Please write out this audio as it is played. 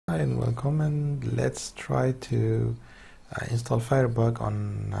Hi and welcome, and let's try to install FireBug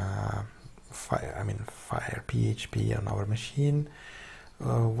on FirePHP on our machine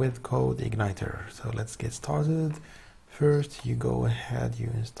with CodeIgniter. So let's get started. First, you go ahead, you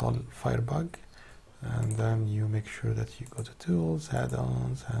install FireBug, and then you make sure that you go to Tools,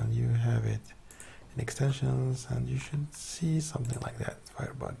 Add-ons, and you have it in Extensions, and you should see something like that,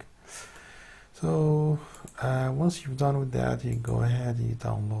 FireBug. So once you've done with that, you go ahead and you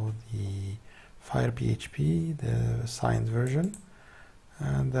download the FirePHP, the signed version,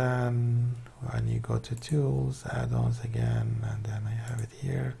 and then when you go to Tools, Add-ons again, and then I have it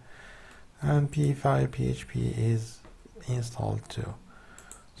here, and FirePHP is installed too.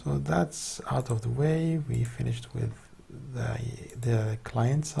 So that's out of the way. We finished with the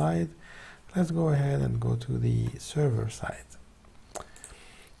client side. Let's go ahead and go to the server side.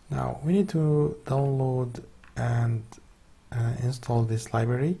 Now we need to download and install this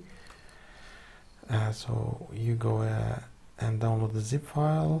library. So you go and download the zip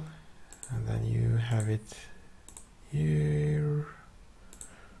file, and then you have it here.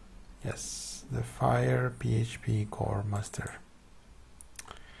 Yes, the FirePHP core master.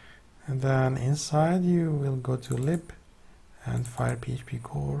 And then inside you will go to lib and FirePHP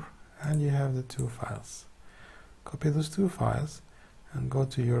core, and you have the two files. Copy those two files and go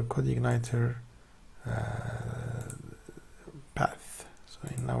to your CodeIgniter path. So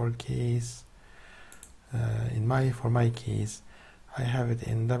in our case, for my case, I have it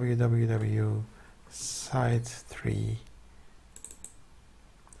in www site 3,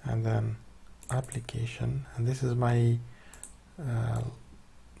 and then application, and this is my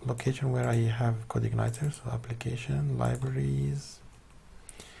location where I have CodeIgniter. So application, libraries,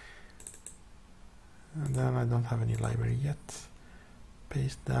 and then I don't have any library yet.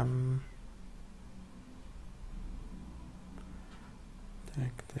 Paste them.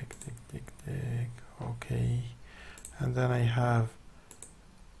 Okay, and then I have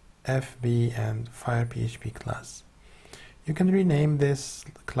FB and FirePHP class. You can rename this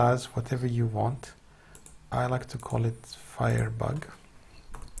class whatever you want. I like to call it FireBug,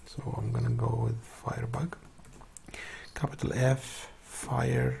 so I'm gonna go with FireBug, capital F,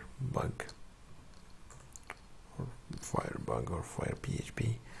 FireBug, FireBug or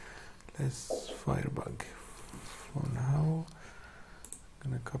FirePHP. Let's FireBug for now.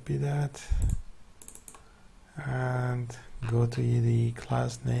 I'm gonna copy that and go to the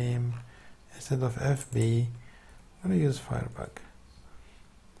class name. Instead of FB, I'm gonna use FireBug,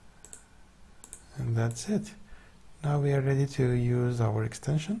 and that's it. Now we are ready to use our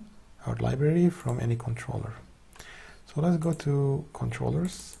extension, our library, from any controller. So let's go to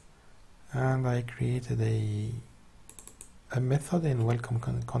controllers, and I created a method in welcome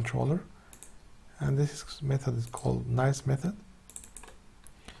controller, and this method is called nice method.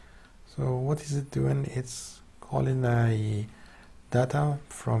 So what is it doing? It's calling a data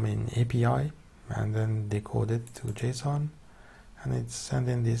from an API and then decode it to JSON, and it's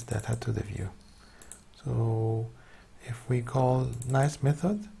sending this data to the view. So if we call nice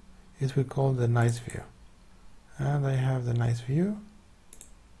method, it will call the nice view, and I have the nice view.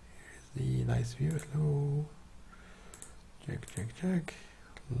 Here's the nice view. Hello. Check.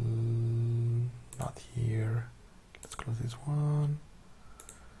 Not here. Let's close this one.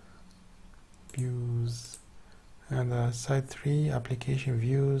 Views, and site 3, application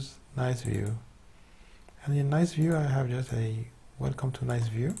views, nice view. And in nice view, I have just a welcome to nice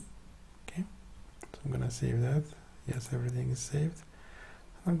view. Okay, so I'm gonna save that. Yes, everything is saved.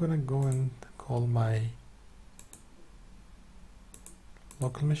 I'm gonna go and call my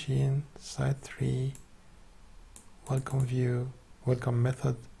local machine, site 3, welcome view, welcome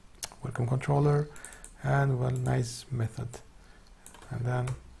method, welcome controller, and nice method, and then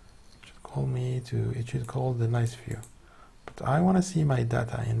it should call the nice view. But I want to see my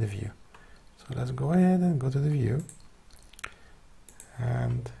data in the view, so let's go ahead and go to the view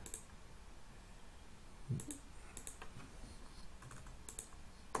and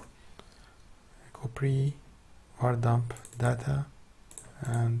copy var dump data,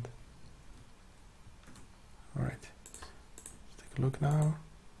 and alright, let's take a look now,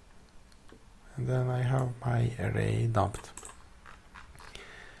 and then I have my array dumped.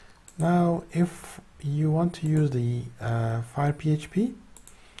 Now if you want to use the FirePHP,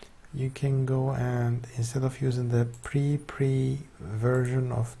 you can go and instead of using the pre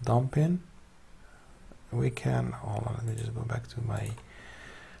version of dumping, we can, hold on, let me just go back to my,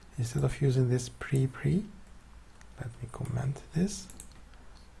 instead of using this pre, let me comment this,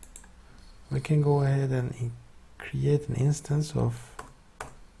 we can go ahead and create an instance of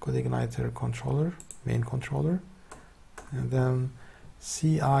CodeIgniter controller, main controller, and then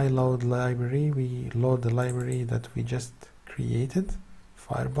CI load library. We load the library that we just created,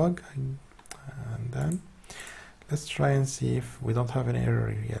 FireBug, and then let's try and see if we don't have an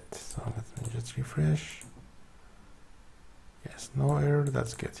error yet. So let me just refresh. Yes, no error,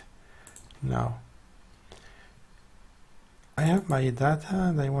 that's good. Now I have my data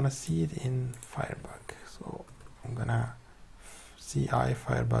and I want to see it in FireBug. So I'm gonna CI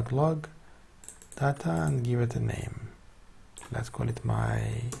FireBug log data and give it a name. Let's call it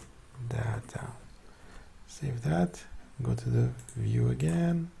my data. Save that, go to the view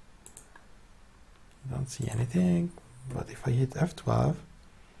again. Don't see anything, but if I hit F12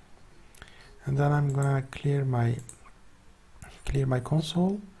 and then I'm gonna clear my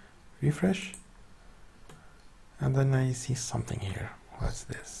console, refresh, and then I see something here. What's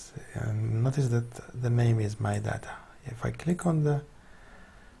this? And notice that the name is my data. If I click on the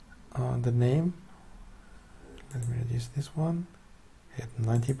name, let me reduce this one, hit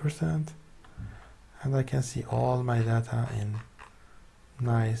 90%, and I can see all my data in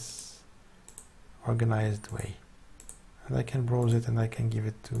nice organized way, and I can browse it and I can give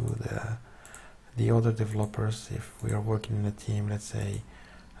it to the other developers. If we are working in a team, let's say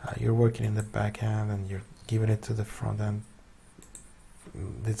you're working in the back end and you're giving it to the front end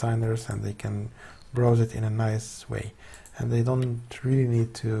designers, and they can browse it in a nice way, and they don't really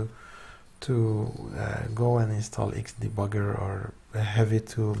need to go and install Xdebugger or a heavy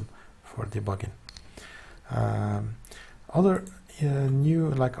tool for debugging. Other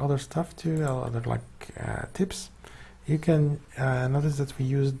new other stuff too, other tips. You can notice that we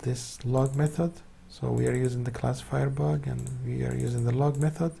used this log method. So we are using the class FireBug and we are using the log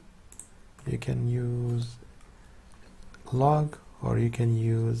method. You can use log or you can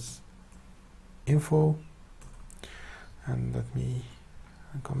use info, and let me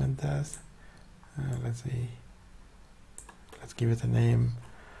comment that. Let's give it a name,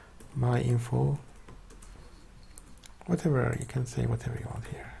 my info, whatever. You can say whatever you want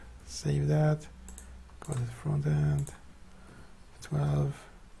here. Save that, go to the front end, 12,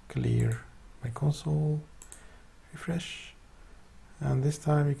 clear my console, refresh, and this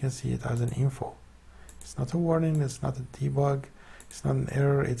time you can see it as an info. It's not a warning, it's not a debug, it's not an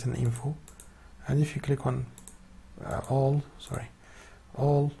error, it's an info. And if you click on all,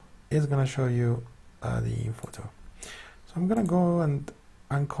 it's gonna show you the info too. So I'm gonna go and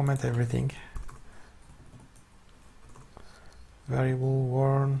uncomment everything. Variable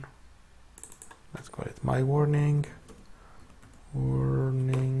warn, let's call it my warning,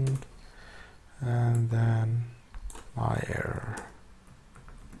 and then my error.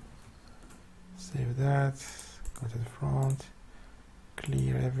 Save that, go to the front,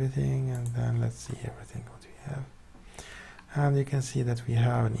 clear everything, and then let's see everything what we have. And you can see that we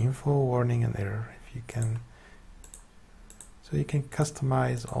have an info, warning, and error. If you can, so you can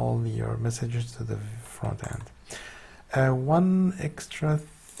customize all your messages to the front end. One extra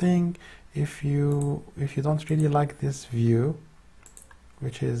thing, if you don't really like this view,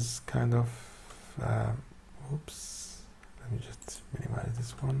 which is kind of oops, let me just minimize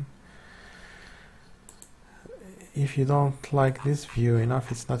this one. If you don't like this view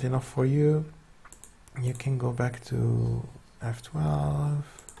enough, it's not enough for you, you can go back to F12,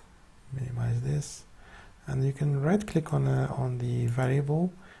 minimize this, and you can right click on the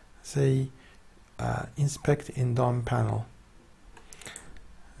variable, say inspect in DOM panel,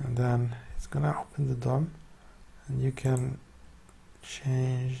 and then it's gonna open the DOM, and you can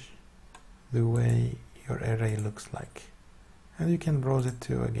change the way your array looks like, and you can browse it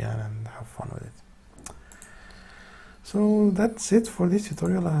too again and have fun with it. So that's it for this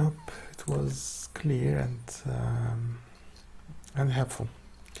tutorial. I hope it was clear and helpful.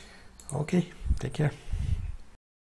 Okay, take care.